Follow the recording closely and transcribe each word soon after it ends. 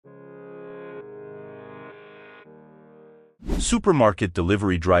Supermarket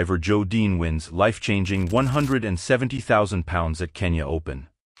delivery driver Joe Dean wins life-changing £170,000 at Kenya Open.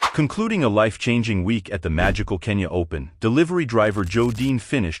 Concluding a life-changing week at the magical Kenya Open, delivery driver Joe Dean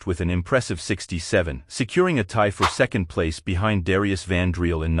finished with an impressive 67, securing a tie for second place behind Darius Van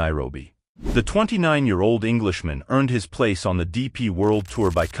Driel in Nairobi. The 29-year-old Englishman earned his place on the DP World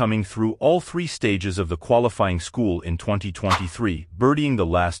Tour by coming through all three stages of the qualifying school in 2023, birdieing the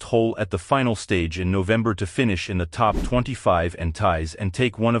last hole at the final stage in November to finish in the top 25 and ties and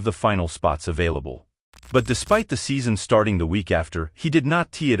take one of the final spots available. But despite the season starting the week after, he did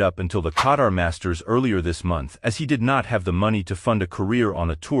not tee it up until the Qatar Masters earlier this month, as he did not have the money to fund a career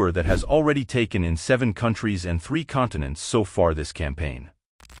on a tour that has already taken in 7 countries and 3 continents so far this campaign.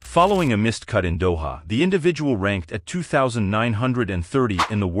 Following a missed cut in Doha, the individual ranked at 2,930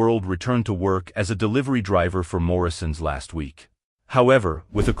 in the world returned to work as a delivery driver for Morrison's last week. However,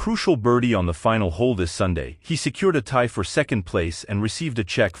 with a crucial birdie on the final hole this Sunday, he secured a tie for second place and received a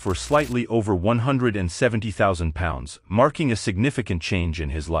check for slightly over £170,000, marking a significant change in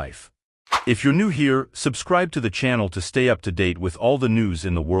his life. If you're new here, subscribe to the channel to stay up to date with all the news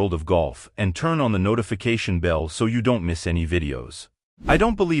in the world of golf, and turn on the notification bell so you don't miss any videos. "I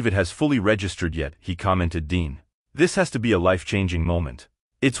don't believe it has fully registered yet," he commented. Dean. "This has to be a life-changing moment.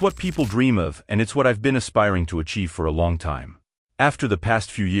 It's what people dream of, and it's what I've been aspiring to achieve for a long time. After the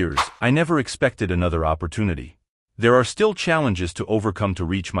past few years, I never expected another opportunity. There are still challenges to overcome to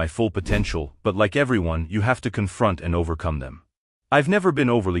reach my full potential, but like everyone, you have to confront and overcome them. I've never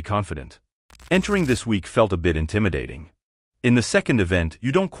been overly confident. Entering this week felt a bit intimidating. In the second event,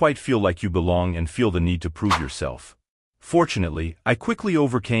 you don't quite feel like you belong and feel the need to prove yourself. Fortunately, I quickly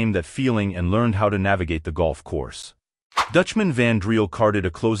overcame that feeling and learned how to navigate the golf course." Dutchman Van Driel carded a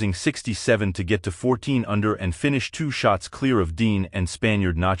closing 67 to get to 14 under and finish 2 shots clear of Dean and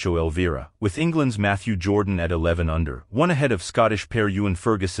Spaniard Nacho Elvira, with England's Matthew Jordan at 11 under, 1 ahead of Scottish pair Ewan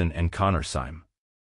Ferguson and Connor Syme.